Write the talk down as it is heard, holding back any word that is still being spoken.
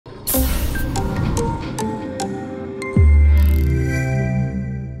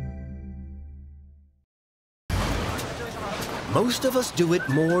Most of us do it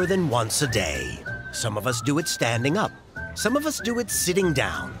more than once a day. Some of us do it standing up. Some of us do it sitting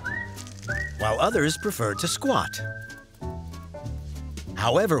down, while others prefer to squat.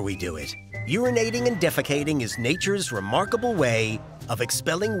 However we do it, urinating and defecating is nature's remarkable way of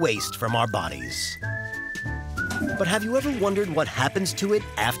expelling waste from our bodies. But have you ever wondered what happens to it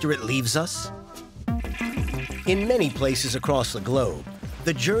after it leaves us? In many places across the globe,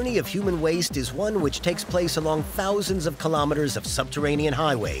 the journey of human waste is one which takes place along thousands of kilometers of subterranean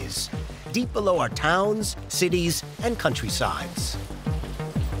highways, deep below our towns, cities, and countrysides.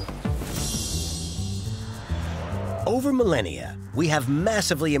 Over millennia, we have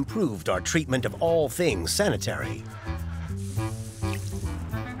massively improved our treatment of all things sanitary.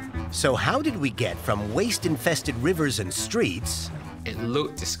 So how did we get from waste-infested rivers and streets... It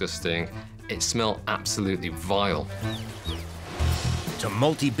looked disgusting. It smelled absolutely vile. ...to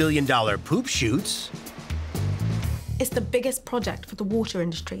multi-billion-dollar poop chutes... It's the biggest project for the water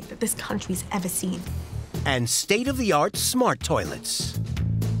industry that this country's ever seen. ...and state-of-the-art smart toilets.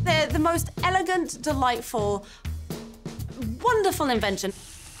 They're the most elegant, delightful, wonderful invention.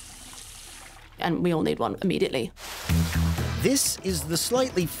 And we all need one immediately. This is the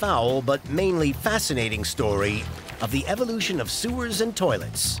slightly foul but mainly fascinating story of the evolution of sewers and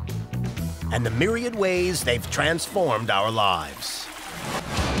toilets and the myriad ways they've transformed our lives.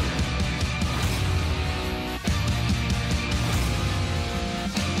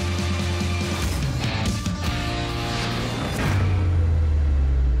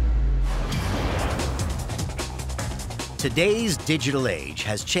 Today's digital age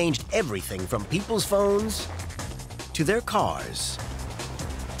has changed everything from people's phones to their cars.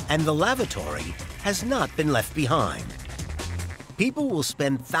 And the lavatory has not been left behind. People will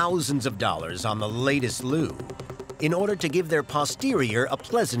spend thousands of dollars on the latest loo in order to give their posterior a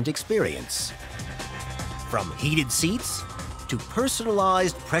pleasant experience. From heated seats to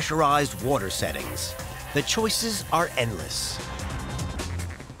personalized pressurized water settings, the choices are endless.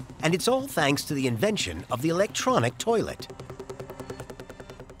 And it's all thanks to the invention of the electronic toilet.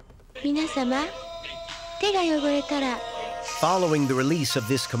 Following the release of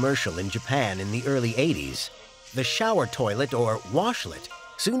this commercial in Japan in the early 80s, the shower toilet, or washlet,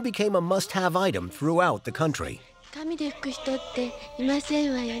 soon became a must-have item throughout the country.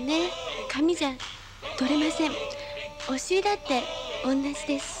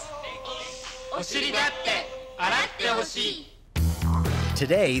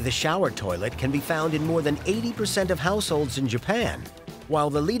 Today, the shower toilet can be found in more than 80% of households in Japan,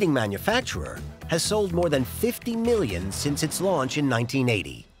 while the leading manufacturer has sold more than 50 million since its launch in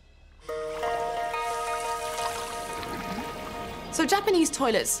 1980. So Japanese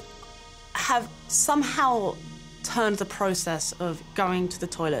toilets have somehow turned the process of going to the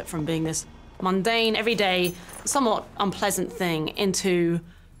toilet from being this mundane, everyday, somewhat unpleasant thing into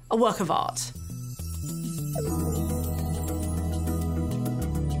a work of art.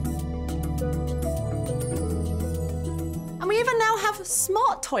 And we even now have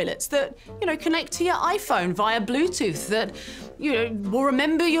smart toilets that, connect to your iPhone via Bluetooth that, will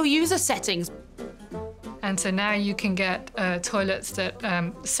remember your user settings. And so now you can get toilets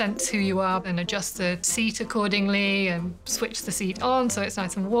that sense who you are and adjust the seat accordingly and switch the seat on so it's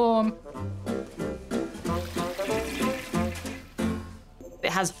nice and warm.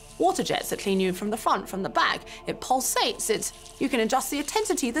 It has water jets that clean you from the front, from the back. It pulsates. You can adjust the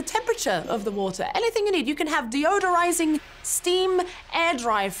intensity, the temperature of the water, anything you need. You can have deodorizing steam air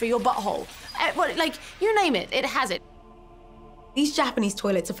drive for your butthole. You name it, it has it. These Japanese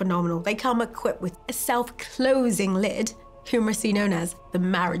toilets are phenomenal. They come equipped with a self-closing lid, humorously known as the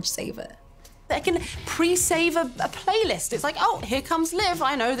marriage saver. They can pre-save a playlist. It's like, oh, here comes Liv.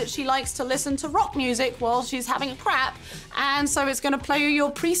 I know that she likes to listen to rock music while she's having a crap, and so it's going to play you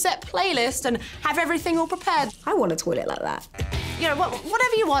your preset playlist and have everything all prepared. I want a toilet like that.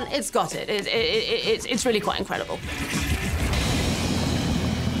 Whatever you want, it's got it. It's really quite incredible.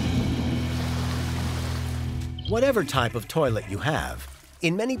 Whatever type of toilet you have,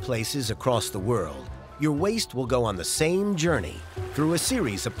 in many places across the world, your waste will go on the same journey through a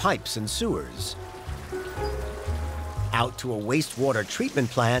series of pipes and sewers, out to a wastewater treatment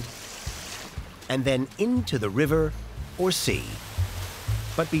plant, and then into the river or sea.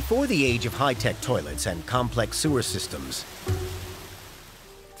 But before the age of high-tech toilets and complex sewer systems,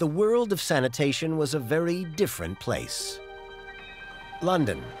 the world of sanitation was a very different place.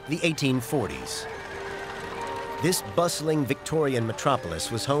 London, the 1840s. This bustling Victorian metropolis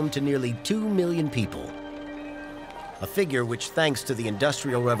was home to nearly 2 million people, a figure which, thanks to the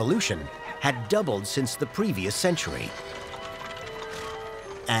Industrial Revolution, had doubled since the previous century.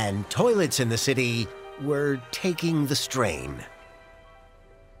 And toilets in the city were taking the strain.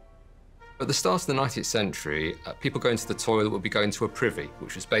 At the start of the 19th century, people going to the toilet would be going to a privy,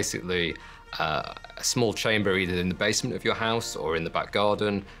 which was basically a small chamber either in the basement of your house or in the back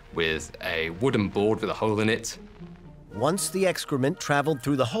garden with a wooden board with a hole in it. Once the excrement traveled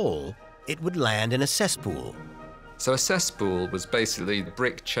through the hole, it would land in a cesspool. So a cesspool was basically the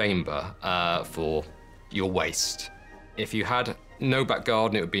brick chamber for your waste. If you had no back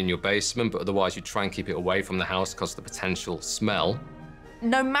garden, it would be in your basement, but otherwise you'd try and keep it away from the house because of the potential smell.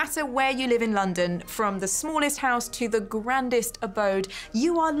 No matter where you live in London, from the smallest house to the grandest abode,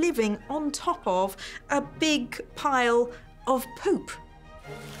 you are living on top of a big pile of poop.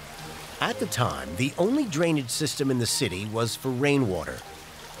 At the time, the only drainage system in the city was for rainwater.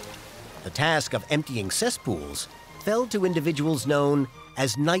 The task of emptying cesspools fell to individuals known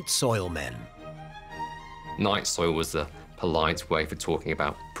as night soil men. Night soil was the polite way for talking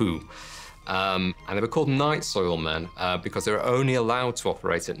about poo. And they were called night soil men because they were only allowed to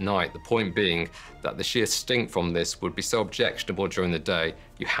operate at night, the point being that the sheer stink from this would be so objectionable during the day,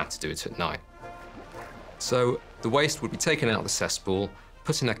 you had to do it at night. So the waste would be taken out of the cesspool,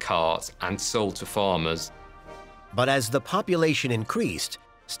 put in a cart, and sold to farmers. But as the population increased,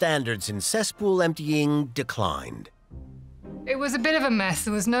 standards in cesspool emptying declined. It was a bit of a mess.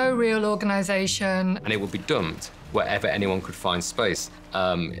 There was no real organisation. And it would be dumped wherever anyone could find space,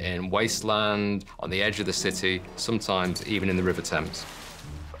 in wasteland, on the edge of the city, sometimes even in the River Thames.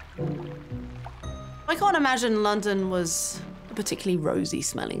 I can't imagine London was a particularly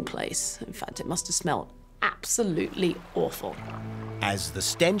rosy-smelling place. In fact, it must have smelled absolutely awful. As the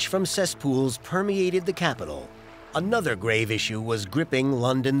stench from cesspools permeated the capital, another grave issue was gripping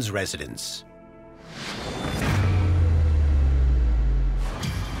London's residents.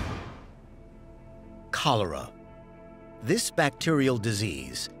 Cholera. This bacterial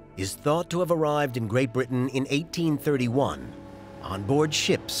disease is thought to have arrived in Great Britain in 1831 on board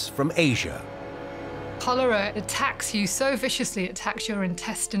ships from Asia. Cholera attacks you so viciously, it attacks your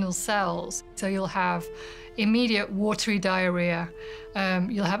intestinal cells. So you'll have immediate watery diarrhea,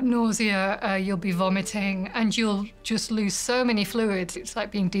 you'll have nausea, you'll be vomiting, and you'll just lose so many fluids. It's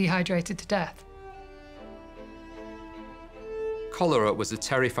like being dehydrated to death. Cholera was a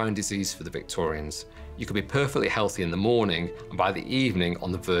terrifying disease for the Victorians. You could be perfectly healthy in the morning, and by the evening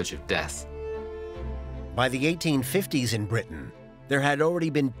on the verge of death. By the 1850s in Britain, there had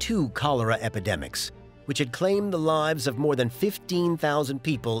already been 2 cholera epidemics, which had claimed the lives of more than 15,000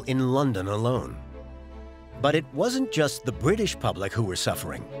 people in London alone. But it wasn't just the British public who were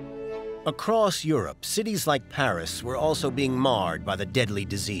suffering. Across Europe, cities like Paris were also being marred by the deadly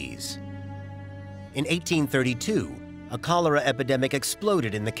disease. In 1832, a cholera epidemic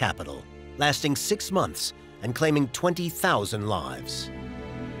exploded in the capital, lasting 6 months and claiming 20,000 lives.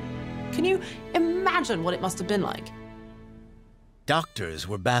 Can you imagine what it must have been like? Doctors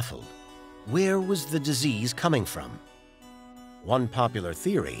were baffled. Where was the disease coming from? One popular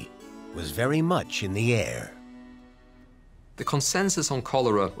theory was very much in the air. The consensus on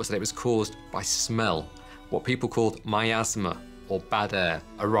cholera was that it was caused by smell, what people called miasma, or bad air,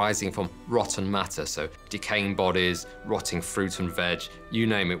 arising from rotten matter, so decaying bodies, rotting fruit and veg, you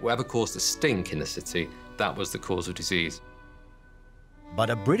name it. Whatever caused the stink in the city, that was the cause of disease. But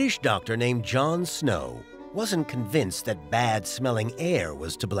a British doctor named John Snow wasn't convinced that bad-smelling air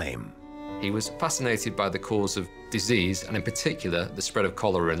was to blame. He was fascinated by the cause of disease, and in particular, the spread of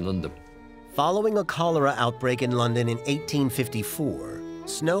cholera in London. Following a cholera outbreak in London in 1854,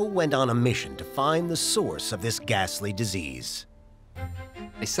 Snow went on a mission to find the source of this ghastly disease.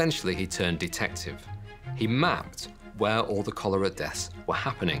 Essentially, he turned detective. He mapped where all the cholera deaths were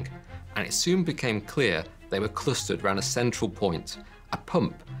happening, and it soon became clear they were clustered around a central point, a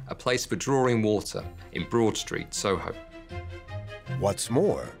pump, a place for drawing water in Broad Street, Soho. What's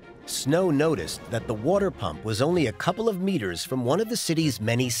more, Snow noticed that the water pump was only a couple of meters from one of the city's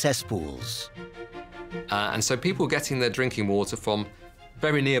many cesspools. And so people were getting their drinking water from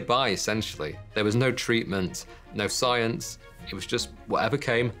very nearby, essentially. There was no treatment, no science. It was just whatever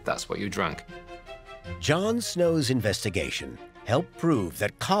came, that's what you drank. John Snow's investigation helped prove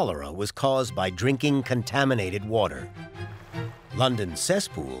that cholera was caused by drinking contaminated water. London's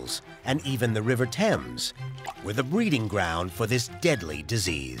cesspools, and even the River Thames, were the breeding ground for this deadly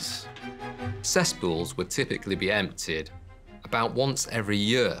disease. Cesspools would typically be emptied about once every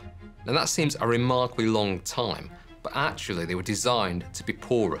year. Now that seems a remarkably long time, but actually they were designed to be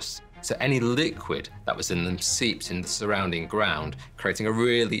porous, so any liquid that was in them seeped in the surrounding ground, creating a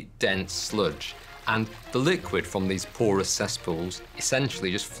really dense sludge. And the liquid from these porous cesspools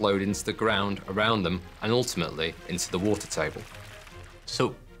essentially just flowed into the ground around them and ultimately into the water table.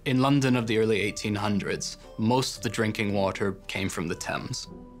 So In London of the early 1800s, most of the drinking water came from the Thames.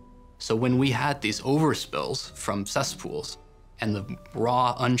 So when we had these overspills from cesspools and the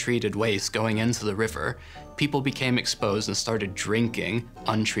raw, untreated waste going into the river, people became exposed and started drinking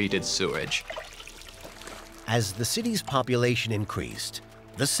untreated sewage. As the city's population increased,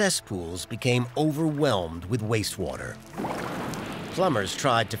 the cesspools became overwhelmed with wastewater. Plumbers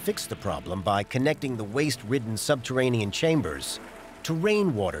tried to fix the problem by connecting the waste-ridden subterranean chambers to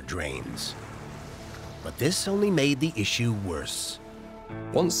rainwater drains. But this only made the issue worse.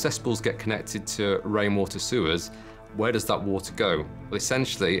 Once cesspools get connected to rainwater sewers, where does that water go? Well,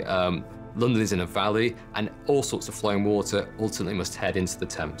 essentially, London is in a valley, and all sorts of flowing water ultimately must head into the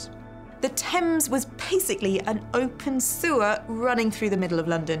Thames. The Thames was basically an open sewer running through the middle of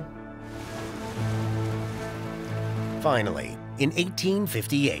London. Finally, in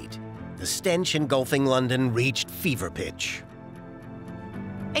 1858, the stench engulfing London reached fever pitch.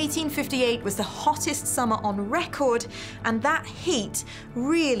 1858 was the hottest summer on record, and that heat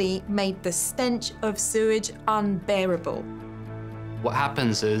really made the stench of sewage unbearable. What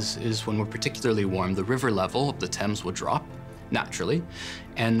happens is when we're particularly warm, the river level of the Thames will drop naturally,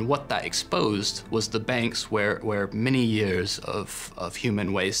 and what that exposed was the banks where many years of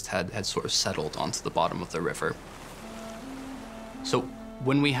human waste had sort of settled onto the bottom of the river. So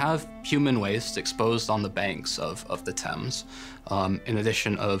when we have human waste exposed on the banks of the Thames, in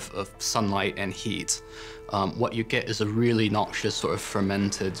addition of sunlight and heat, what you get is a really noxious sort of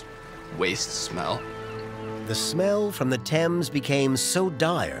fermented waste smell. The smell from the Thames became so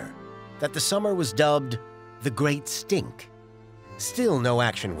dire that the summer was dubbed the Great Stink. Still no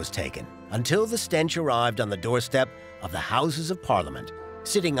action was taken until the stench arrived on the doorstep of the Houses of Parliament,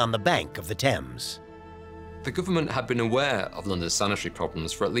 sitting on the bank of the Thames. The government had been aware of London's sanitary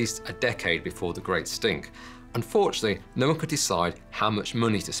problems for at least a decade before the Great Stink. Unfortunately, no one could decide how much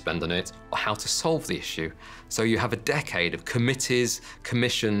money to spend on it or how to solve the issue. So you have a decade of committees,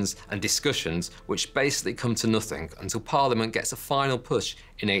 commissions and discussions which basically come to nothing until Parliament gets a final push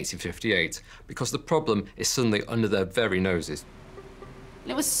in 1858 because the problem is suddenly under their very noses.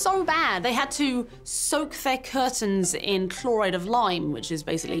 It was so bad, they had to soak their curtains in chloride of lime, which is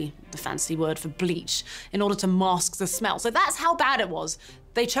basically the fancy word for bleach, in order to mask the smell. So that's how bad it was.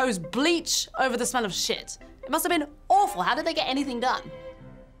 They chose bleach over the smell of shit. It must have been awful. How did they get anything done?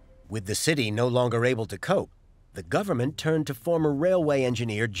 With the city no longer able to cope, the government turned to former railway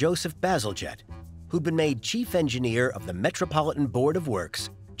engineer Joseph Bazalgette, who'd been made chief engineer of the Metropolitan Board of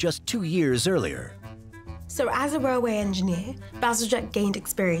Works just 2 years earlier. So as a railway engineer, Bazalgette gained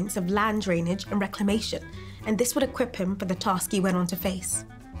experience of land drainage and reclamation, and this would equip him for the task he went on to face.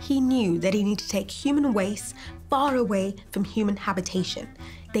 He knew that he needed to take human waste far away from human habitation.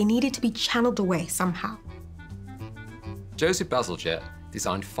 They needed to be channeled away somehow. Joseph Bazalgette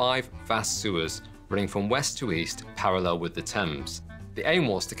designed 5 vast sewers running from west to east parallel with the Thames. The aim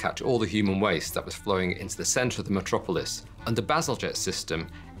was to catch all the human waste that was flowing into the centre of the metropolis. Under Bazalgette's system,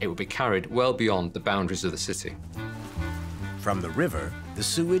 it would be carried well beyond the boundaries of the city. From the river, the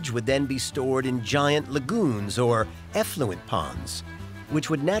sewage would then be stored in giant lagoons or effluent ponds, which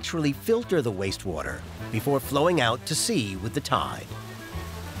would naturally filter the wastewater before flowing out to sea with the tide.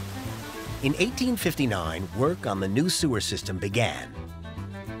 In 1859, work on the new sewer system began.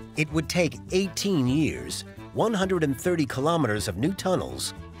 It would take 18 years, 130 kilometers of new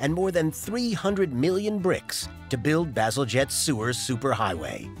tunnels, and more than 300 million bricks to build Bazalgette's sewer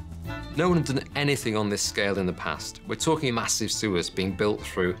superhighway. No one had done anything on this scale in the past. We're talking massive sewers being built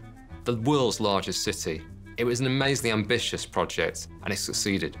through the world's largest city. It was an amazingly ambitious project, and it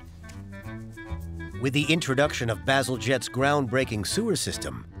succeeded. With the introduction of Bazalgette's groundbreaking sewer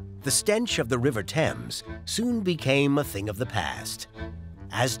system, the stench of the River Thames soon became a thing of the past,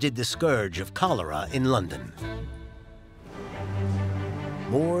 as did the scourge of cholera in London.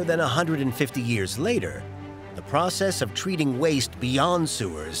 More than 150 years later, the process of treating waste beyond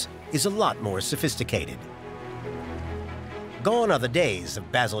sewers is a lot more sophisticated. Gone are the days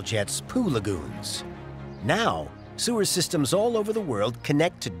of Bazalgette's poo lagoons. Now, sewer systems all over the world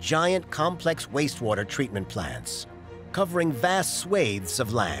connect to giant complex wastewater treatment plants, covering vast swathes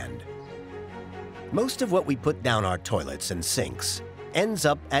of land. Most of what we put down our toilets and sinks ends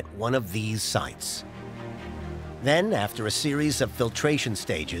up at one of these sites. Then, after a series of filtration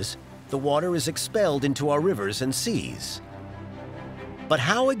stages, the water is expelled into our rivers and seas. But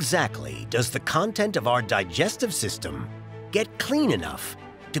how exactly does the content of our digestive system get clean enough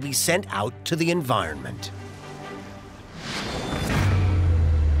to be sent out to the environment?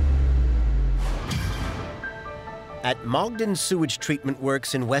 At Mogden Sewage Treatment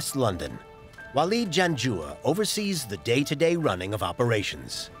Works in West London, Walid Janjua oversees the day-to-day running of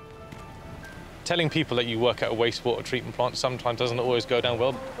operations. Telling people that you work at a wastewater treatment plant sometimes doesn't always go down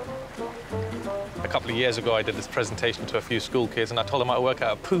well. A couple of years ago, I did this presentation to a few school kids, and I told them I work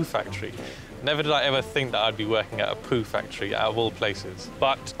at a poo factory. Never did I ever think that I'd be working at a poo factory, out of all places.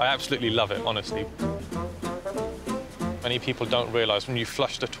 But I absolutely love it, honestly. Many people don't realise when you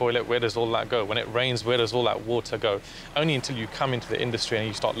flush the toilet, where does all that go? When it rains, where does all that water go? Only until you come into the industry and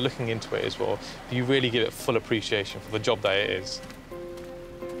you start looking into it as well, do you really give it full appreciation for the job that it is.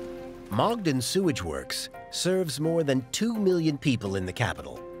 Mogden Sewage Works serves more than 2 million people in the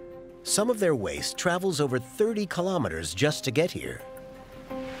capital. Some of their waste travels over 30 kilometers just to get here.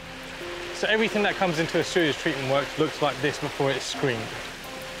 So everything that comes into a sewage treatment works looks like this before it's screened.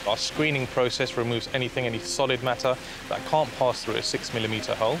 Our screening process removes any solid matter that can't pass through a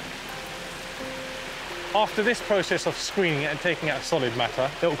 6mm hole. After this process of screening it and taking out solid matter,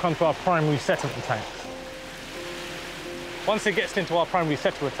 it will come to our primary settlement tanks. Once it gets into our primary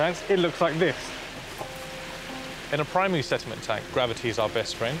settlement tanks, it looks like this. In a primary settlement tank, gravity is our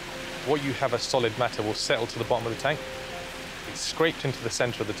best friend. What you have as solid matter will settle to the bottom of the tank. It's scraped into the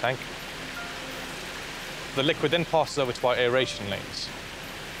center of the tank. The liquid then passes over to our aeration lanes.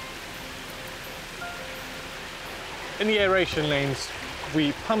 In the aeration lanes,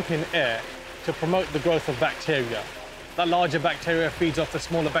 we pump in air to promote the growth of bacteria. That larger bacteria feeds off the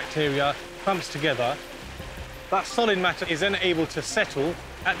smaller bacteria, pumps together. That solid matter is then able to settle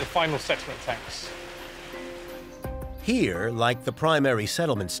at the final settlement tanks. Here, like the primary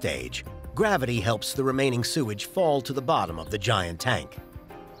settlement stage, gravity helps the remaining sewage fall to the bottom of the giant tank.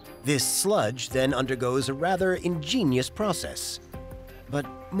 This sludge then undergoes a rather ingenious process, but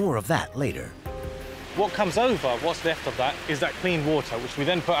more of that later. What comes over, what's left of that, is that clean water, which we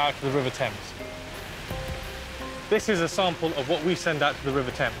then put out to the River Thames. This is a sample of what we send out to the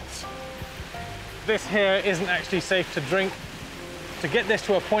River Thames. This here isn't actually safe to drink. To get this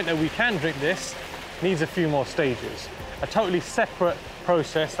to a point that we can drink this, needs a few more stages. A totally separate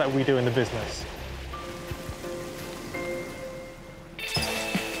process that we do in the business.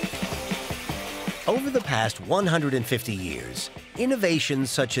 Over the past 150 years,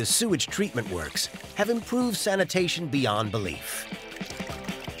 innovations such as sewage treatment works have improved sanitation beyond belief.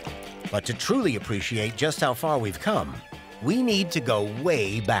 But to truly appreciate just how far we've come, we need to go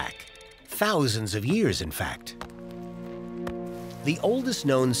way back. Thousands of years, in fact. The oldest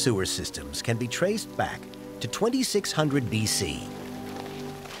known sewer systems can be traced back to 2600 BC,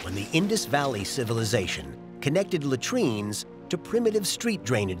 when the Indus Valley civilization connected latrines to primitive street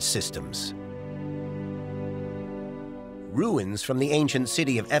drainage systems. Ruins from the ancient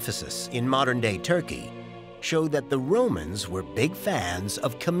city of Ephesus in modern-day Turkey show that the Romans were big fans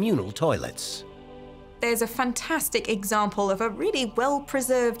of communal toilets. There's a fantastic example of a really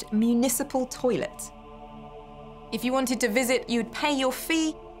well-preserved municipal toilet. If you wanted to visit, you'd pay your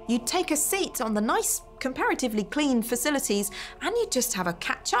fee, you'd take a seat on the nice, comparatively clean facilities, and you'd just have a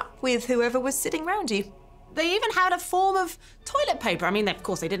catch-up with whoever was sitting around you. They even had a form of toilet paper. I mean, of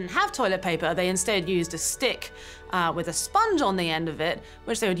course, they didn't have toilet paper. They instead used a stick with a sponge on the end of it,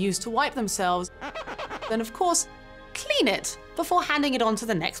 which they would use to wipe themselves. Then, of course, clean it before handing it on to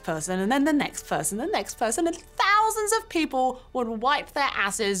the next person, and then the next person, the next person, and thousands of people would wipe their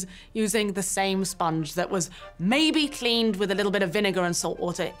asses using the same sponge that was maybe cleaned with a little bit of vinegar and salt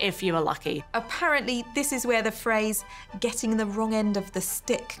water if you were lucky. Apparently, this is where the phrase, getting the wrong end of the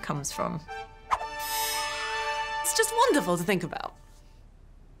stick, comes from. It's just wonderful to think about.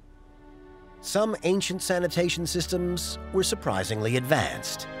 Some ancient sanitation systems were surprisingly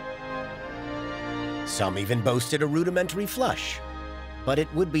advanced. Some even boasted a rudimentary flush. But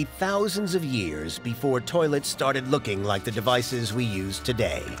it would be thousands of years before toilets started looking like the devices we use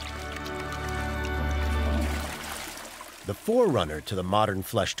today. The forerunner to the modern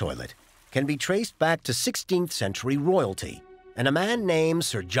flush toilet can be traced back to 16th century royalty and a man named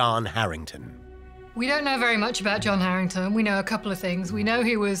Sir John Harrington. We don't know very much about John Harrington. We know a couple of things. We know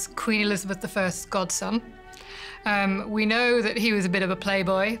he was Queen Elizabeth I's godson. We know that he was a bit of a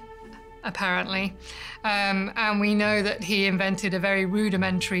playboy, apparently. And we know that he invented a very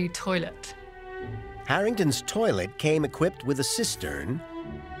rudimentary toilet. Harrington's toilet came equipped with a cistern,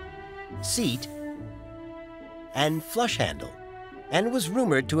 seat, and flush handle, and was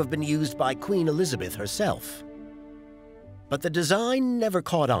rumored to have been used by Queen Elizabeth herself. But the design never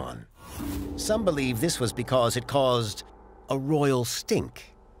caught on. Some believe this was because it caused a royal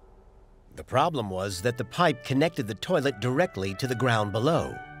stink. The problem was that the pipe connected the toilet directly to the ground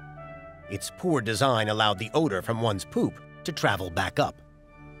below. Its poor design allowed the odor from one's poop to travel back up.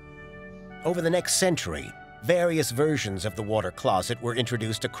 Over the next century, various versions of the water closet were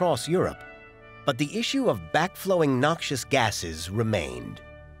introduced across Europe, But the issue of backflowing noxious gases remained.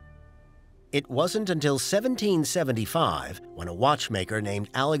 It wasn't until 1775 when a watchmaker named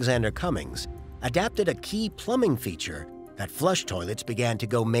Alexander Cummings adapted a key plumbing feature that flush toilets began to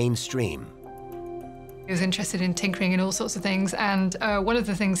go mainstream. He was interested in tinkering in all sorts of things, and one of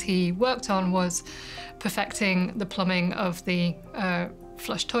the things he worked on was perfecting the plumbing of the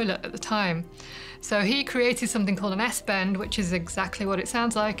flush toilet at the time. So he created something called an S-bend, which is exactly what it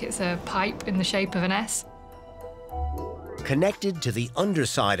sounds like. It's a pipe in the shape of an S. Connected to the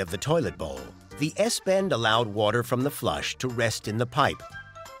underside of the toilet bowl, the S-bend allowed water from the flush to rest in the pipe,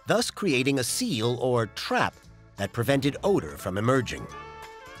 thus creating a seal or trap that prevented odor from emerging.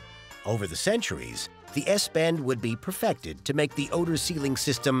 Over the centuries, the S-bend would be perfected to make the odor sealing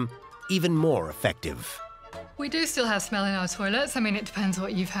system even more effective. We do still have smell in our toilets. I mean, it depends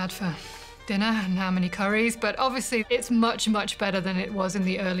what you've had for dinner and how many curries, but obviously it's much, much better than it was in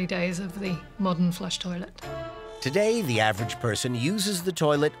the early days of the modern flush toilet. Today, the average person uses the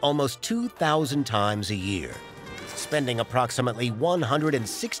toilet almost 2,000 times a year, spending approximately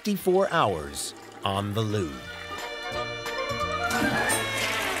 164 hours on the loo.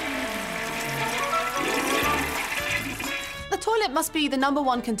 The toilet must be the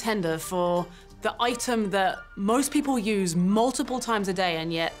 #1 contender for the item that most people use multiple times a day,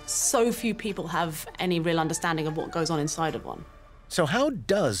 and yet so few people have any real understanding of what goes on inside of one. So how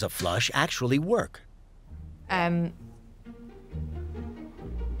does a flush actually work?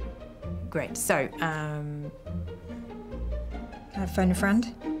 Great. So, can I phone a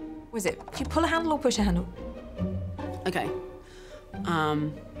friend? Was it, do you pull a handle or push a handle? Okay.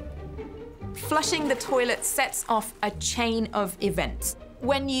 Flushing the toilet sets off a chain of events.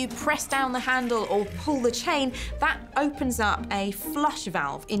 When you press down the handle or pull the chain, that opens up a flush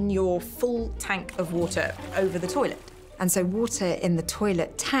valve in your full tank of water over the toilet. And so water in the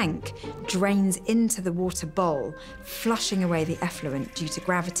toilet tank drains into the water bowl, flushing away the effluent due to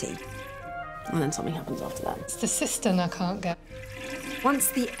gravity. And then something happens after that. It's the cistern I can't get. Once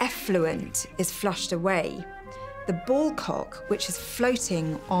the effluent is flushed away, the ball cock, which is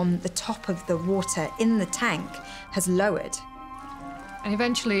floating on the top of the water in the tank, has lowered. And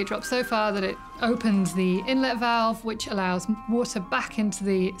eventually it drops so far that it opens the inlet valve, which allows water back into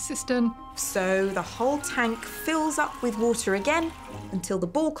the cistern. So the whole tank fills up with water again until the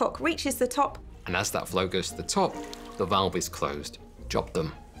ball cock reaches the top. And as that flow goes to the top, the valve is closed. Job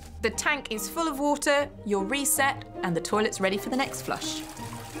done. The tank is full of water, you're reset, and the toilet's ready for the next flush.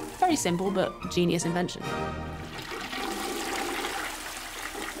 Very simple, but genius invention.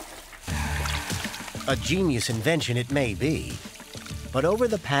 A genius invention it may be, but over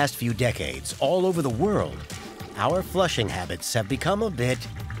the past few decades, all over the world, our flushing habits have become a bit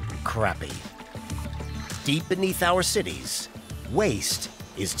crappy. Deep beneath our cities, waste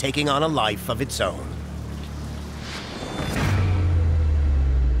is taking on a life of its own.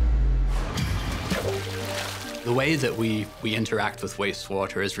 The way that we interact with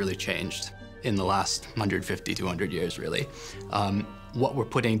wastewater has really changed in the last 150, 200 years, really. What we're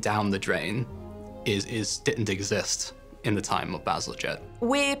putting down the drain didn't exist in the time of Bazalgette.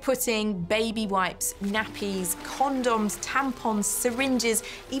 We're putting baby wipes, nappies, condoms, tampons, syringes,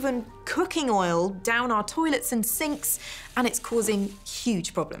 even cooking oil down our toilets and sinks, and it's causing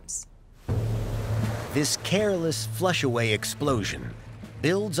huge problems. This careless flush-away explosion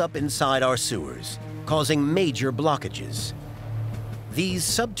builds up inside our sewers, causing major blockages. These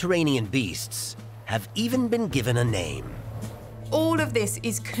subterranean beasts have even been given a name. All of this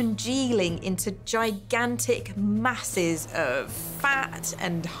is congealing into gigantic masses of fat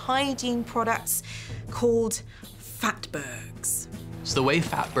and hygiene products called fatbergs. So the way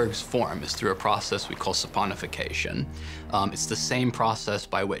fatbergs form is through a process we call saponification. It's the same process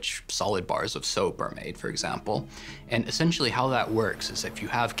by which solid bars of soap are made, for example. And essentially how that works is if you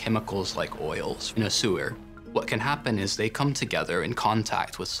have chemicals like oils in a sewer, what can happen is they come together in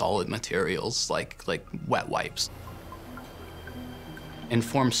contact with solid materials like wet wipes and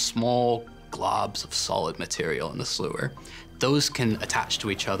form small globs of solid material in the sewer. Those can attach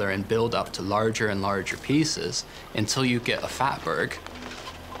to each other and build up to larger and larger pieces until you get a fatberg.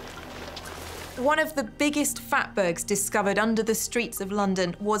 One of the biggest fatbergs discovered under the streets of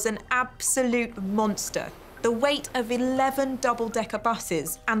London was an absolute monster. The weight of 11 double-decker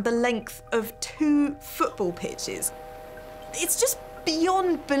buses and the length of 2 football pitches. It's just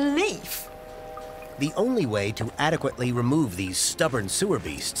beyond belief. The only way to adequately remove these stubborn sewer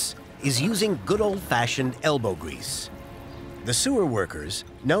beasts is using good old-fashioned elbow grease. The sewer workers,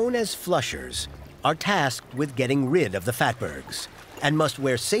 known as flushers, are tasked with getting rid of the fatbergs and must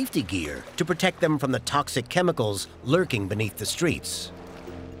wear safety gear to protect them from the toxic chemicals lurking beneath the streets.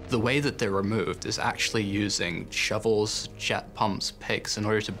 The way that they're removed is actually using shovels, jet pumps, picks in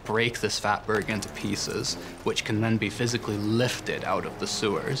order to break this fatberg into pieces, which can then be physically lifted out of the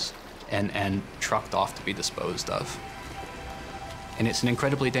sewers and trucked off to be disposed of. And it's an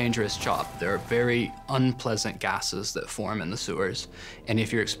incredibly dangerous job. There are very unpleasant gases that form in the sewers, and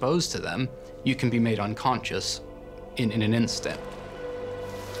if you're exposed to them, you can be made unconscious in an instant.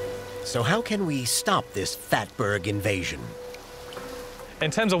 So how can we stop this fatberg invasion? In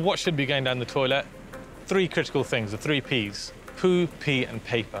terms of what should be going down the toilet, 3 critical things, the 3 Ps: poo, pee, and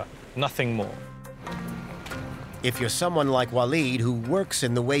paper. Nothing more. If you're someone like Waleed who works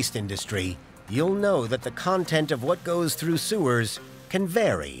in the waste industry, you'll know that the content of what goes through sewers can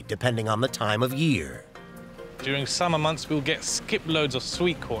vary depending on the time of year. During summer months, we'll get skip loads of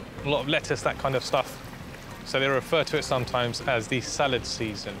sweet corn, a lot of lettuce, that kind of stuff. So they refer to it sometimes as the salad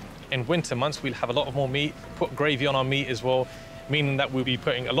season. In winter months, we'll have a lot more meat, put gravy on our meat as well, meaning that we'll be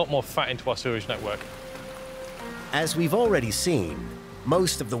putting a lot more fat into our sewage network. As we've already seen,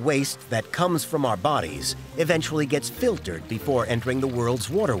 most of the waste that comes from our bodies eventually gets filtered before entering the world's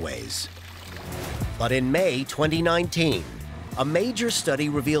waterways. But in May 2019, a major study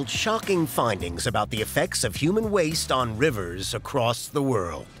revealed shocking findings about the effects of human waste on rivers across the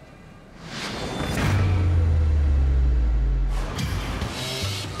world.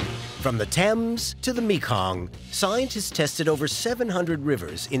 From the Thames to the Mekong, scientists tested over 700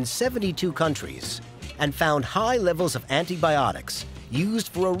 rivers in 72 countries and found high levels of antibiotics used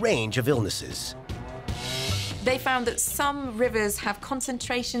for a range of illnesses. They found that some rivers have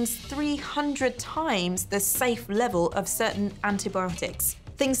concentrations 300 times the safe level of certain antibiotics.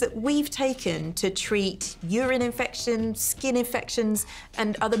 Things that we've taken to treat urine infections, skin infections,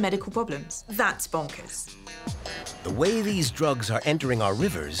 and other medical problems. That's bonkers. The way these drugs are entering our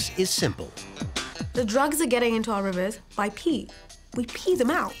rivers is simple. The drugs are getting into our rivers by pee. We pee them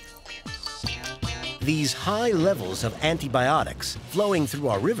out. These high levels of antibiotics flowing through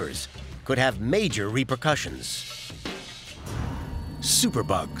our rivers could have major repercussions.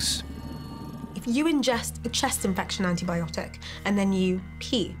 Superbugs. If you ingest a chest infection antibiotic and then you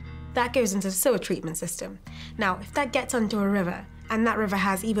pee, that goes into the sewer treatment system. Now, if that gets onto a river and that river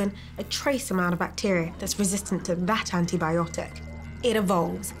has even a trace amount of bacteria that's resistant to that antibiotic, it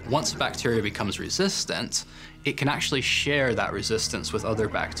evolves. Once a bacteria becomes resistant, it can actually share that resistance with other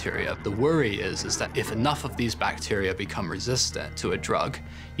bacteria. The worry is that if enough of these bacteria become resistant to a drug,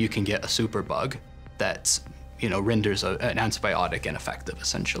 you can get a superbug that, renders an antibiotic ineffective,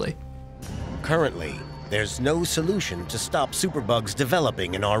 essentially. Currently, there's no solution to stop superbugs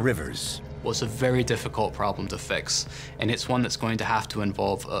developing in our rivers. Well, it's a very difficult problem to fix, and it's one that's going to have to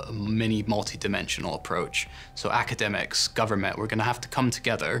involve a mini multi-dimensional approach. So academics, government, we're going to have to come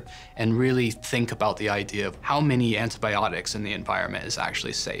together and really think about the idea of how many antibiotics in the environment is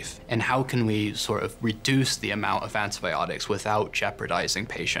actually safe, and how can we sort of reduce the amount of antibiotics without jeopardizing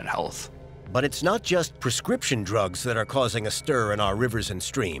patient health. But it's not just prescription drugs that are causing a stir in our rivers and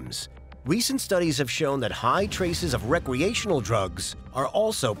streams. Recent studies have shown that high traces of recreational drugs are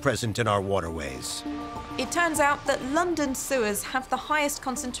also present in our waterways. It turns out that London sewers have the highest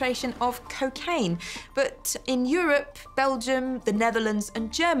concentration of cocaine, but in Europe, Belgium, the Netherlands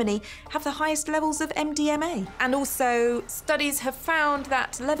and Germany have the highest levels of MDMA. And also, studies have found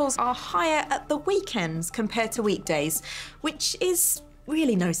that levels are higher at the weekends compared to weekdays, which is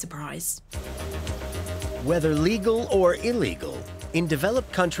really no surprise. Whether legal or illegal, in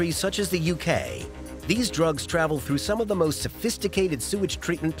developed countries such as the UK, these drugs travel through some of the most sophisticated sewage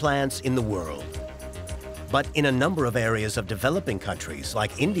treatment plants in the world. But in a number of areas of developing countries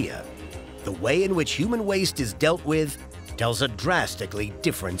like India, the way in which human waste is dealt with tells a drastically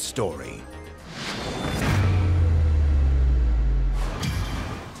different story.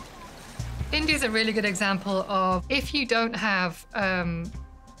 India's a really good example of if you don't have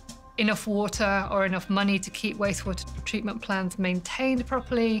enough water or enough money to keep wastewater treatment plants maintained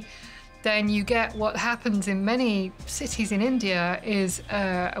properly, then you get what happens in many cities in India is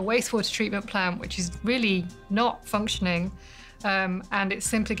a wastewater treatment plant which is really not functioning, and it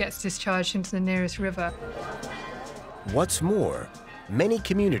simply gets discharged into the nearest river. What's more, many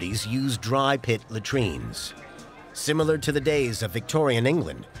communities use dry pit latrines. Similar to the days of Victorian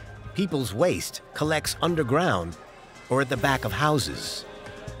England, people's waste collects underground or at the back of houses.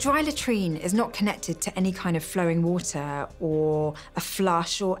 Dry latrine is not connected to any kind of flowing water or a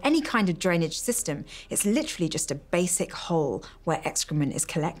flush or any kind of drainage system. It's literally just a basic hole where excrement is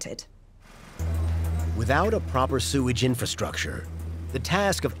collected. Without a proper sewage infrastructure, the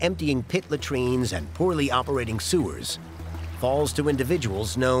task of emptying pit latrines and poorly operating sewers falls to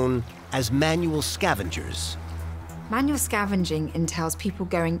individuals known as manual scavengers. Manual scavenging entails people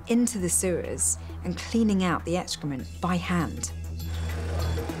going into the sewers and cleaning out the excrement by hand.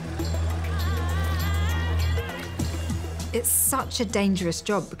 It's such a dangerous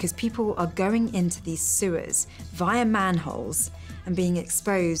job because people are going into these sewers via manholes and being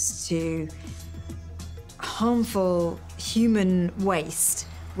exposed to harmful human waste,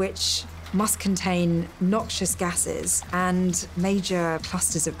 which must contain noxious gases and major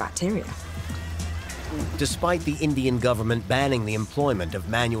clusters of bacteria. Despite the Indian government banning the employment of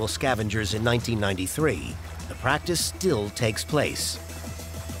manual scavengers in 1993, the practice still takes place,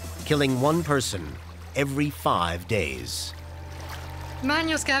 killing one person every 5 days.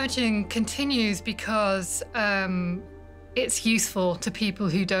 Manual scavenging continues because it's useful to people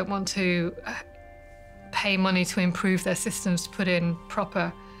who don't want to pay money to improve their systems, to put in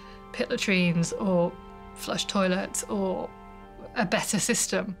proper pit latrines or flush toilets or a better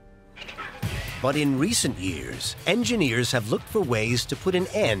system. But in recent years, engineers have looked for ways to put an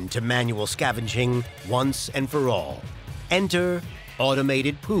end to manual scavenging once and for all. Enter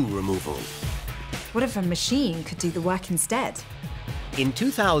automated poo removal. What if a machine could do the work instead? In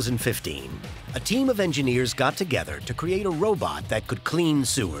 2015, a team of engineers got together to create a robot that could clean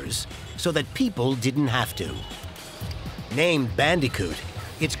sewers so that people didn't have to. Named Bandicoot,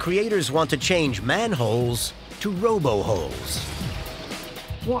 its creators want to change manholes to robo-holes.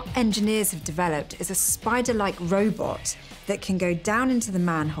 What engineers have developed is a spider-like robot that can go down into the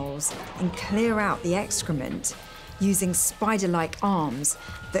manholes and clear out the excrement using spider-like arms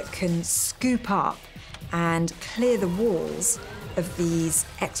that can scoop up and clear the walls of these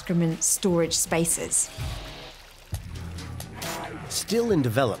excrement storage spaces. Still in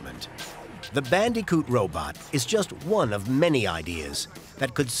development, the Bandicoot robot is just one of many ideas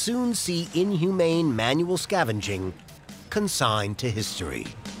that could soon see inhumane manual scavenging consigned to history.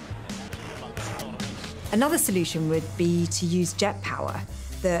 Another solution would be to use jet power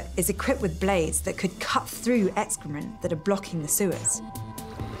that is equipped with blades that could cut through excrement that are blocking the sewers.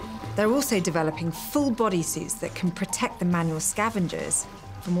 They're also developing full bodysuits that can protect the manual scavengers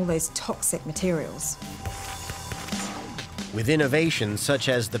from all those toxic materials. With innovations such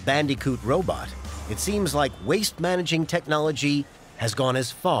as the Bandicoot robot, it seems like waste managing technology has gone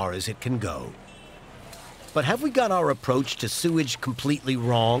as far as it can go. But have we got our approach to sewage completely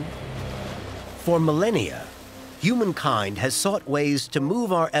wrong? For millennia, humankind has sought ways to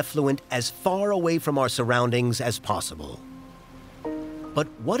move our effluent as far away from our surroundings as possible. But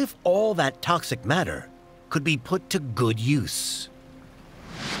what if all that toxic matter could be put to good use?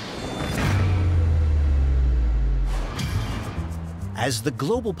 As the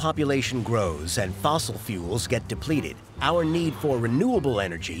global population grows and fossil fuels get depleted, our need for renewable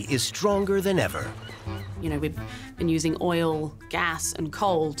energy is stronger than ever. You know, we've been using oil, gas, and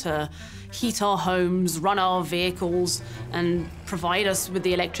coal to heat our homes, run our vehicles, and provide us with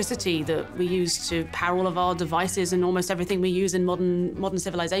the electricity that we use to power all of our devices and almost everything we use in modern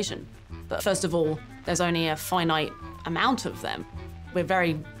civilization. But first of all, there's only a finite amount of them. We're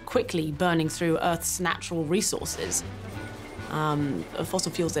very quickly burning through Earth's natural resources. Of fossil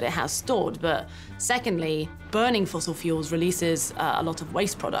fuels that it has stored, but secondly, burning fossil fuels releases a lot of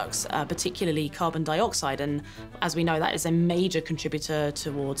waste products, particularly carbon dioxide, and as we know, that is a major contributor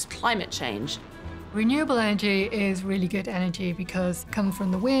towards climate change. Renewable energy is really good energy because it comes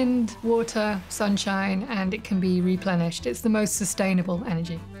from the wind, water, sunshine, and it can be replenished. It's the most sustainable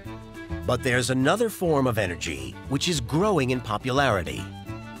energy. But there's another form of energy which is growing in popularity.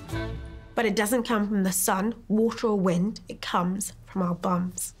 But it doesn't come from the sun, water, or wind. It comes from our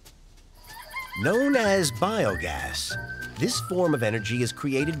bums. Known as biogas, this form of energy is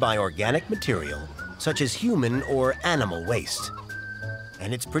created by organic material, such as human or animal waste.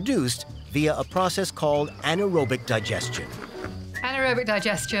 And it's produced via a process called anaerobic digestion. Anaerobic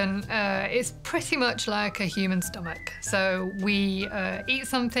digestion is pretty much like a human stomach. So we eat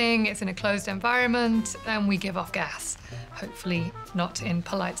something, it's in a closed environment, and we give off gas. Hopefully not in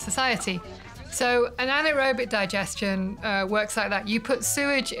polite society. So an anaerobic digestion works like that. You put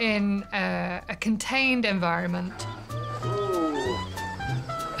sewage in a contained environment.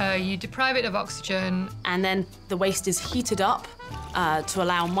 You deprive it of oxygen. And then the waste is heated up to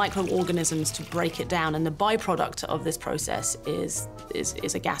allow microorganisms to break it down. And the byproduct of this process is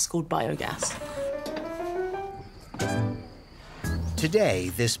a gas called biogas. Today,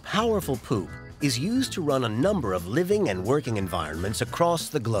 this powerful poop is used to run a number of living and working environments across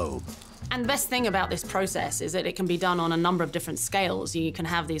the globe. And the best thing about this process is that it can be done on a number of different scales. You can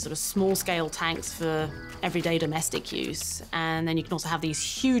have these sort of small-scale tanks for everyday domestic use, and then you can also have these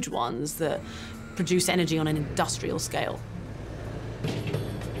huge ones that produce energy on an industrial scale.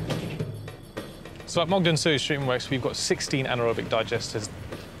 So at Mogden Sewage Treatment Works, we've got 16 anaerobic digesters.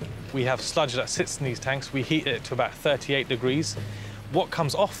 We have sludge that sits in these tanks. We heat it to about 38 degrees. What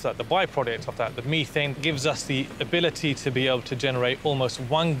comes off that, the byproduct of that, the methane, gives us the ability to be able to generate almost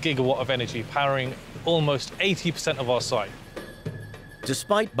 1 gigawatt of energy, powering almost 80% of our site.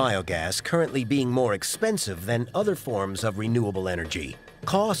 Despite biogas currently being more expensive than other forms of renewable energy,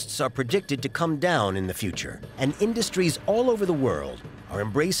 costs are predicted to come down in the future, and industries all over the world are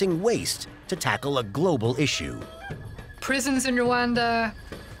embracing waste to tackle a global issue. Prisons in Rwanda,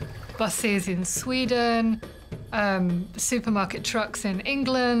 buses in Sweden, supermarket trucks in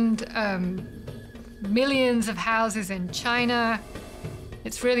England, millions of houses in China.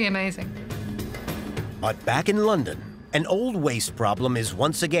 It's really amazing. But back in London, an old waste problem is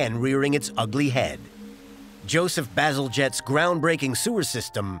once again rearing its ugly head. Joseph Bazalgette's groundbreaking sewer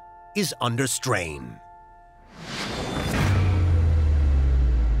system is under strain.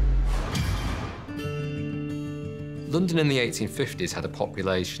 London in the 1850s had a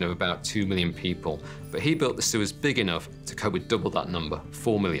population of about 2 million people, but he built the sewers big enough to cope with double that number,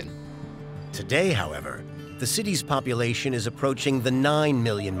 4 million. Today, however, the city's population is approaching the 9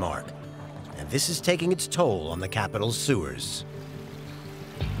 million mark, and this is taking its toll on the capital's sewers.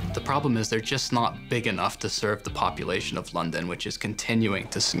 The problem is they're just not big enough to serve the population of London, which is continuing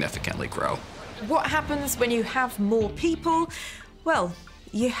to significantly grow. What happens when you have more people? Well,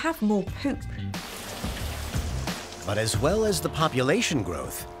 you have more poop. But as well as the population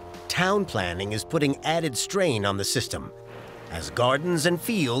growth, town planning is putting added strain on the system, as gardens and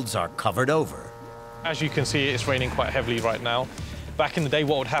fields are covered over. As you can see, it's raining quite heavily right now. Back in the day,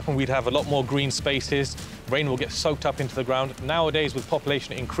 what would happen, we'd have a lot more green spaces. Rain will get soaked up into the ground. Nowadays, with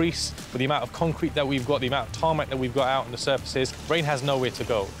population increase, with the amount of concrete that we've got, the amount of tarmac that we've got out on the surfaces, rain has nowhere to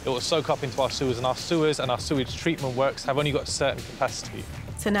go. It will soak up into our sewers and our sewage treatment works have only got a certain capacity.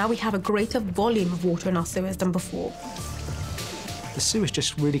 So now we have a greater volume of water in our sewers than before. The sewers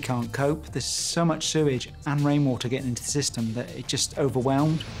just really can't cope. There's so much sewage and rainwater getting into the system that it just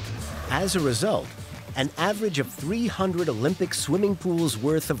overwhelmed. As a result, an average of 300 Olympic swimming pools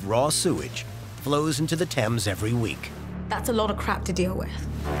worth of raw sewage flows into the Thames every week. That's a lot of crap to deal with.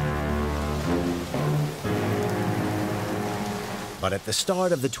 But at the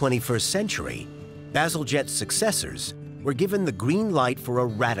start of the 21st century, Bazalgette's successors were given the green light for a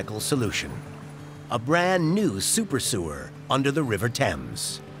radical solution: a brand new super sewer under the River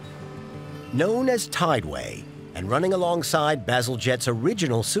Thames. Known as Tideway and running alongside Bazalgette's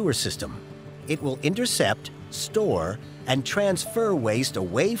original sewer system, it will intercept, store, and transfer waste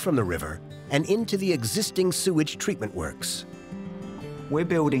away from the river and into the existing sewage treatment works. We're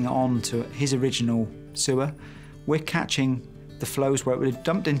building on to his original sewer. We're catching the flows where it would have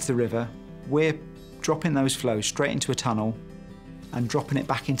dumped into the river. We're dropping those flows straight into a tunnel and dropping it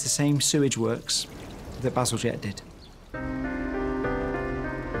back into the same sewage works that Bazalgette did.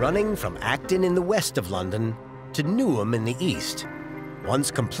 Running from Acton in the west of London to Newham in the east.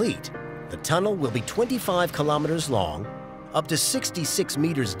 Once complete, the tunnel will be 25 kilometers long, up to 66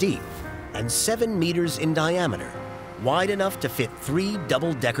 meters deep, and 7 meters in diameter, wide enough to fit 3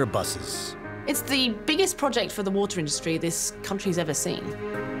 double-decker buses. It's the biggest project for the water industry this country's ever seen.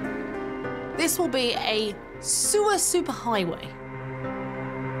 This will be a sewer superhighway.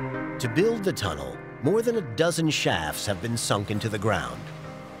 To build the tunnel, more than a dozen shafts have been sunk into the ground.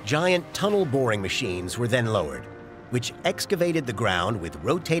 Giant tunnel boring machines were then lowered, which excavated the ground with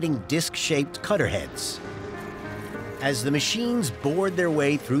rotating disc-shaped cutter heads. As the machines bored their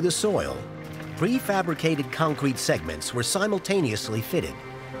way through the soil, prefabricated concrete segments were simultaneously fitted.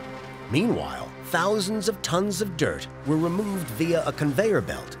 Meanwhile, thousands of tons of dirt were removed via a conveyor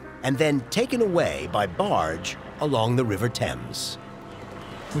belt and then taken away by barge along the River Thames.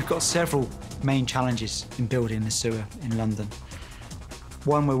 We've got several main challenges in building the sewer in London.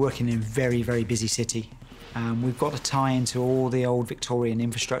 One, we're working in a very, very busy city. We've got to tie into all the old Victorian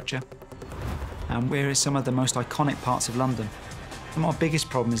infrastructure. We're in some of the most iconic parts of London. And our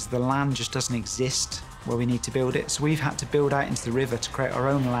biggest problem is the land just doesn't exist where we need to build it. So we've had to build out into the river to create our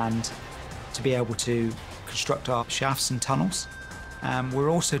own land to be able to construct our shafts and tunnels. We're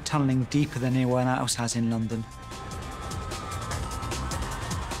also tunnelling deeper than anyone else has in London.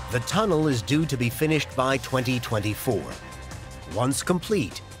 The tunnel is due to be finished by 2024. Once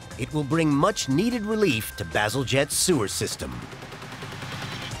complete, it will bring much-needed relief to Bazalgette's sewer system.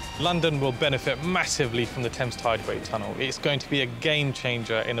 London will benefit massively from the Thames Tideway Tunnel. It's going to be a game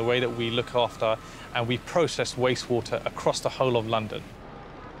changer in the way that we look after and we process wastewater across the whole of London.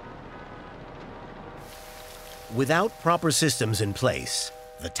 Without proper systems in place,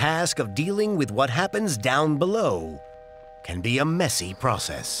 the task of dealing with what happens down below can be a messy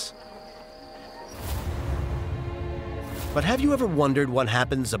process. But have you ever wondered what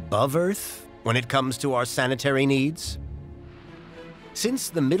happens above Earth when it comes to our sanitary needs? Since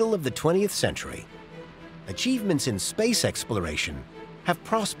the middle of the 20th century, achievements in space exploration have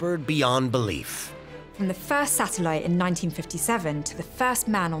prospered beyond belief. From the first satellite in 1957 to the first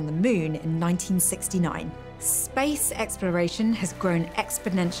man on the moon in 1969, space exploration has grown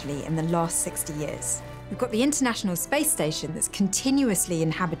exponentially in the last 60 years. We've got the International Space Station that's continuously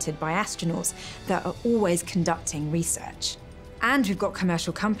inhabited by astronauts that are always conducting research. And we've got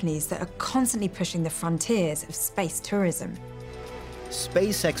commercial companies that are constantly pushing the frontiers of space tourism.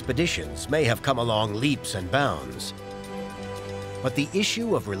 Space expeditions may have come along leaps and bounds, but the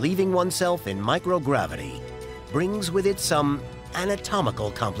issue of relieving oneself in microgravity brings with it some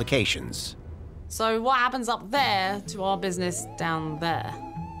anatomical complications. So what happens up there to our business down there?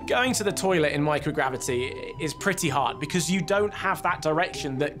 Going to the toilet in microgravity is pretty hard because you don't have that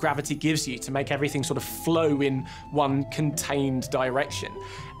direction that gravity gives you to make everything sort of flow in one contained direction.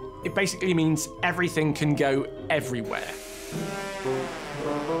 It basically means everything can go everywhere.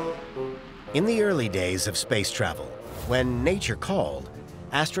 In the early days of space travel, when nature called,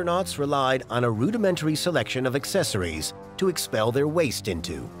 astronauts relied on a rudimentary selection of accessories to expel their waste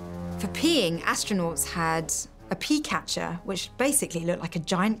into. For peeing, astronauts had a pee catcher, which basically looked like a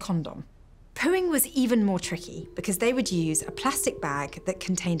giant condom. Pooing was even more tricky because they would use a plastic bag that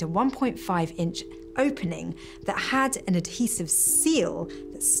contained a 1.5-inch opening that had an adhesive seal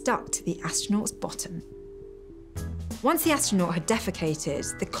that stuck to the astronaut's bottom. Once the astronaut had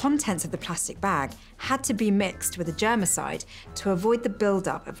defecated, the contents of the plastic bag had to be mixed with a germicide to avoid the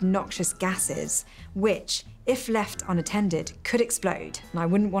buildup of noxious gases, which, if left unattended, could explode, and I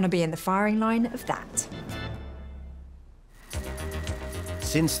wouldn't want to be in the firing line of that.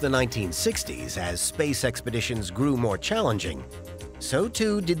 Since the 1960s, as space expeditions grew more challenging, so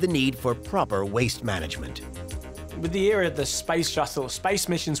too did the need for proper waste management. With the era of the space shuttle, space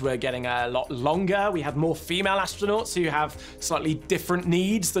missions were getting a lot longer. We had more female astronauts who have slightly different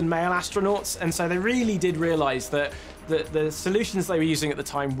needs than male astronauts, and so they really did realize that the solutions they were using at the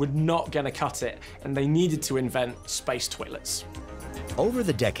time were not going to cut it, and they needed to invent space toilets. Over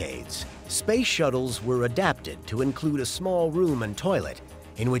the decades, space shuttles were adapted to include a small room and toilet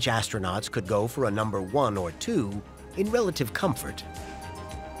in which astronauts could go for a number 1 or 2 in relative comfort.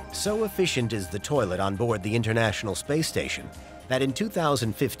 So efficient is the toilet on board the International Space Station that in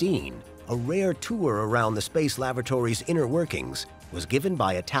 2015, a rare tour around the space laboratory's inner workings was given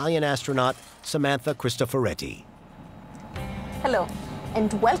by Italian astronaut Samantha Cristoforetti. Hello,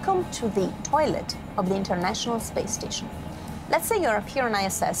 and welcome to the toilet of the International Space Station. Let's say you're up here on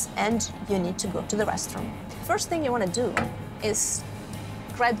ISS and you need to go to the restroom. First thing you want to do is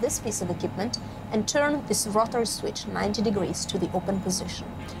grab this piece of equipment and turn this rotary switch 90 degrees to the open position.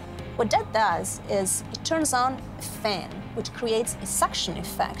 What that does is it turns on a fan, which creates a suction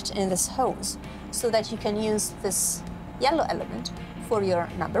effect in this hose so that you can use this yellow element for your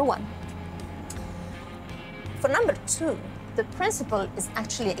number 1. For number 2, the principle is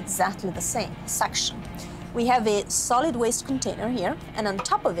actually exactly the same, suction. We have a solid waste container here, and on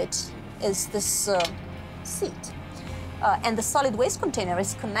top of it is this seat. And the solid waste container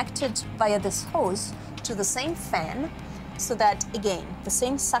is connected via this hose to the same fan, so that, again, the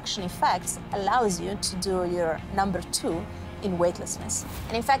same suction effect allows you to do your number 2 in weightlessness.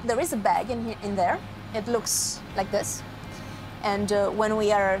 And in fact, there is a bag in there. It looks like this. And when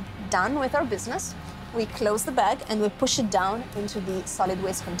we are done with our business, we close the bag and we push it down into the solid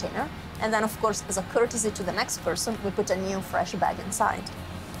waste container. And then, of course, as a courtesy to the next person, we put a new fresh bag inside.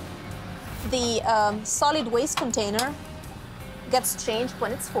 The solid waste container gets changed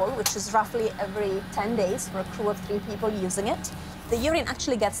when it's full, which is roughly every 10 days for a crew of 3 people using it. The urine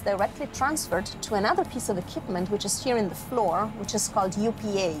actually gets directly transferred to another piece of equipment, which is here in the floor, which is called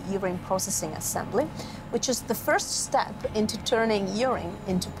UPA, Urine Processing Assembly, which is the first step into turning urine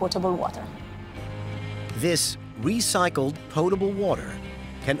into potable water. This recycled potable water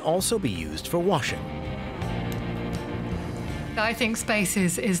can also be used for washing. I think space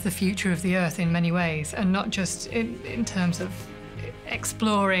is the future of the Earth in many ways, and not just in terms of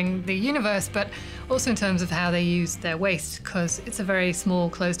exploring the universe, but also in terms of how they use their waste, because it's a very small,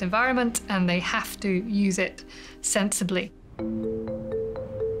 closed environment, and they have to use it sensibly.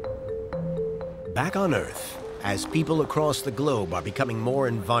 Back on Earth, as people across the globe are becoming more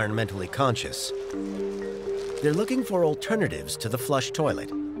environmentally conscious, they're looking for alternatives to the flush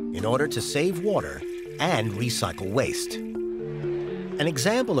toilet in order to save water and recycle waste. An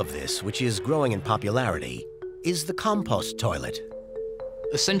example of this, which is growing in popularity, is the compost toilet.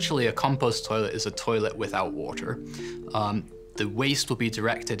 Essentially, a compost toilet is a toilet without water. The waste will be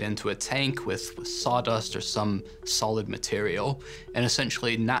directed into a tank with sawdust or some solid material, and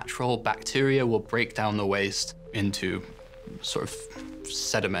essentially natural bacteria will break down the waste into sort of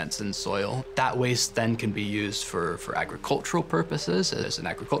sediments in soil. That waste then can be used for agricultural purposes as an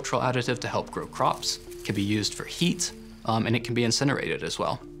agricultural additive to help grow crops. It can be used for heat, and it can be incinerated as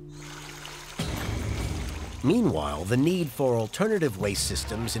well. Meanwhile, the need for alternative waste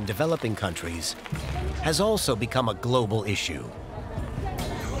systems in developing countries has also become a global issue.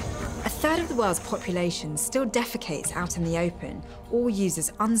 A third of the world's population still defecates out in the open or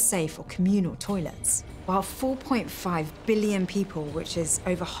uses unsafe or communal toilets, while 4.5 billion people, which is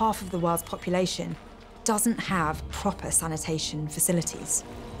over half of the world's population, doesn't have proper sanitation facilities.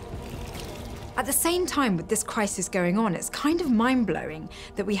 At the same time with this crisis going on, it's kind of mind-blowing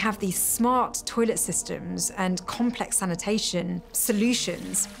that we have these smart toilet systems and complex sanitation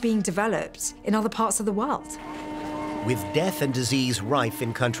solutions being developed in other parts of the world. With death and disease rife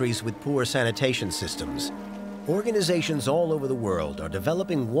in countries with poor sanitation systems, organizations all over the world are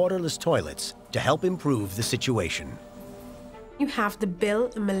developing waterless toilets to help improve the situation. You have the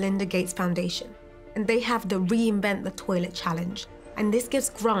Bill and Melinda Gates Foundation, and they have the Reinvent the Toilet Challenge. And this gives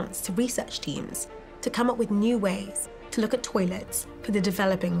grants to research teams to come up with new ways to look at toilets for the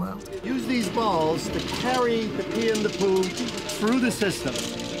developing world. Use these balls to carry the pee and the poo through the system.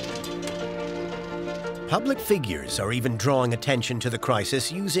 Public figures are even drawing attention to the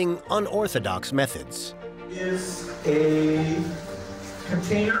crisis using unorthodox methods. Is a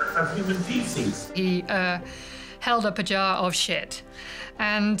container of human feces. He held up a jar of shit,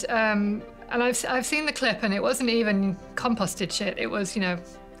 and I've seen the clip, and it wasn't even composted shit. It was, you know,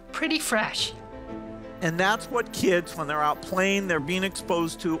 pretty fresh. And that's what kids, when they're out playing, they're being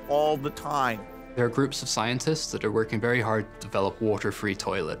exposed to all the time. There are groups of scientists that are working very hard to develop water-free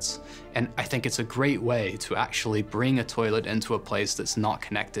toilets. And I think it's a great way to actually bring a toilet into a place that's not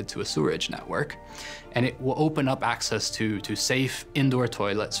connected to a sewerage network. And it will open up access to safe indoor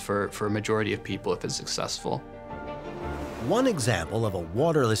toilets for a majority of people if it's successful. One example of a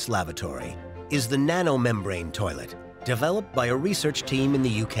waterless lavatory is the nanomembrane toilet, developed by a research team in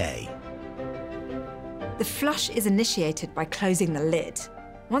the UK. The flush is initiated by closing the lid.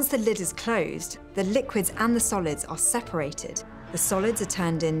 Once the lid is closed, the liquids and the solids are separated. The solids are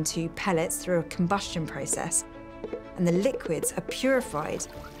turned into pellets through a combustion process, and the liquids are purified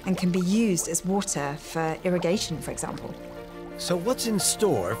and can be used as water for irrigation, for example. So what's in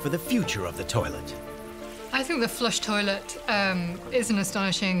store for the future of the toilet? I think the flush toilet is an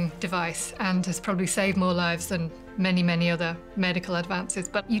astonishing device and has probably saved more lives than many, many other medical advances.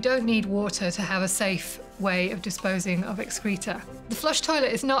 But you don't need water to have a safe way of disposing of excreta. The flush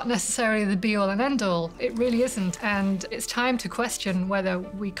toilet is not necessarily the be-all and end-all. It really isn't, and it's time to question whether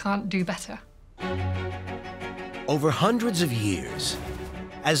we can't do better. Over hundreds of years,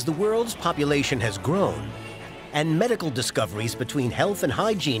 as the world's population has grown and medical discoveries between health and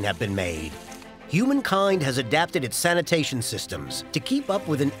hygiene have been made, humankind has adapted its sanitation systems to keep up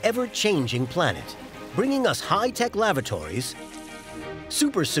with an ever-changing planet, bringing us high-tech lavatories,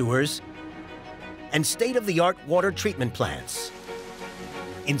 super sewers, and state-of-the-art water treatment plants.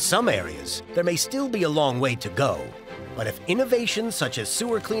 In some areas, there may still be a long way to go, but if innovations such as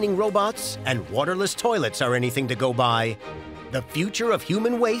sewer cleaning robots and waterless toilets are anything to go by, the future of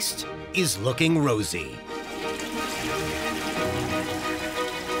human waste is looking rosy.